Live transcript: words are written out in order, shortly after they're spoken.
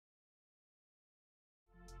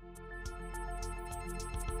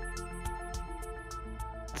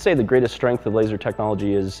I'd say the greatest strength of laser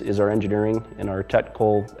technology is our engineering and our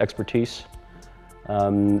technical expertise.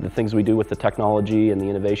 The things we do with the technology and the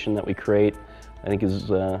innovation that we create, I think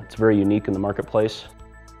it's very unique in the marketplace.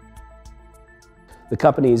 The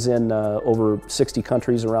company's in over 60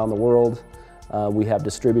 countries around the world. We have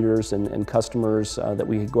distributors and customers that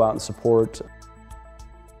we go out and support.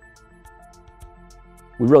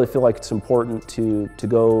 We really feel like it's important to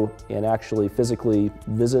go and actually physically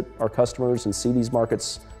visit our customers and see these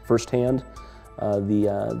markets firsthand.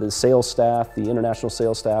 The sales staff, the international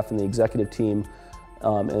sales staff, and the executive team,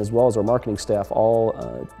 as well as our marketing staff,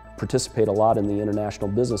 all participate a lot in the international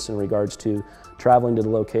business in regards to traveling to the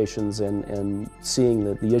locations and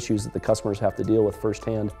seeing the issues that the customers have to deal with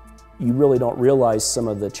firsthand. You really don't realize some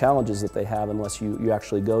of the challenges that they have unless you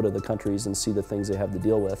actually go to the countries and see the things they have to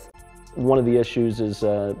deal with. One of the issues is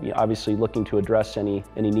obviously looking to address any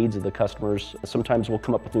needs of the customers. Sometimes we'll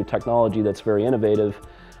come up with new technology that's very innovative,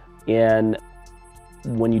 and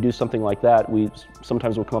when you do something like that,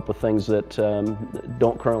 sometimes we'll come up with things that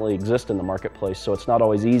don't currently exist in the marketplace. So it's not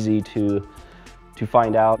always easy to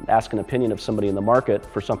find out, ask an opinion of somebody in the market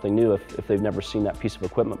for something new if they've never seen that piece of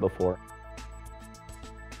equipment before.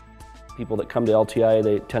 People that come to LTI,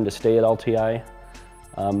 they tend to stay at LTI.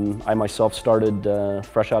 I myself started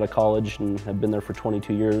fresh out of college and have been there for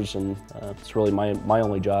 22 years, and it's really my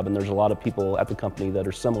only job, and there's a lot of people at the company that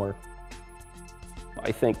are similar.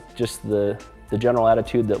 I think just the general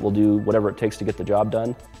attitude that we'll do whatever it takes to get the job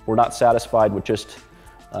done. We're not satisfied with just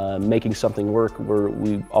making something work.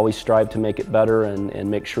 We always strive to make it better and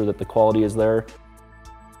make sure that the quality is there.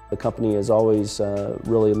 The company has always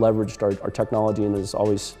really leveraged our technology and has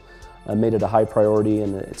always made it a high priority,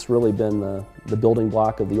 and it's really been the building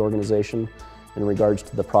block of the organization in regards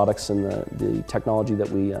to the products and the technology that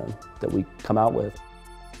we come out with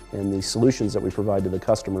and the solutions that we provide to the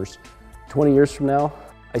customers. 20 years from now,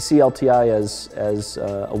 I see LTI as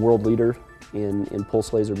a world leader in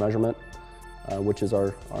pulse laser measurement, which is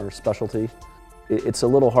our specialty. It's a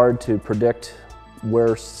little hard to predict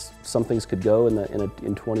where some things could go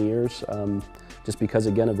in 20 years, just because,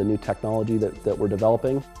 again, of the new technology that we're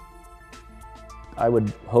developing. I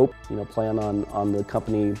would hope, plan on the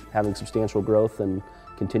company having substantial growth and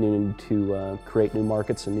continuing to create new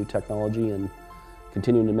markets and new technology and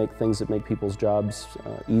continuing to make things that make people's jobs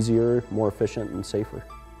easier, more efficient, and safer.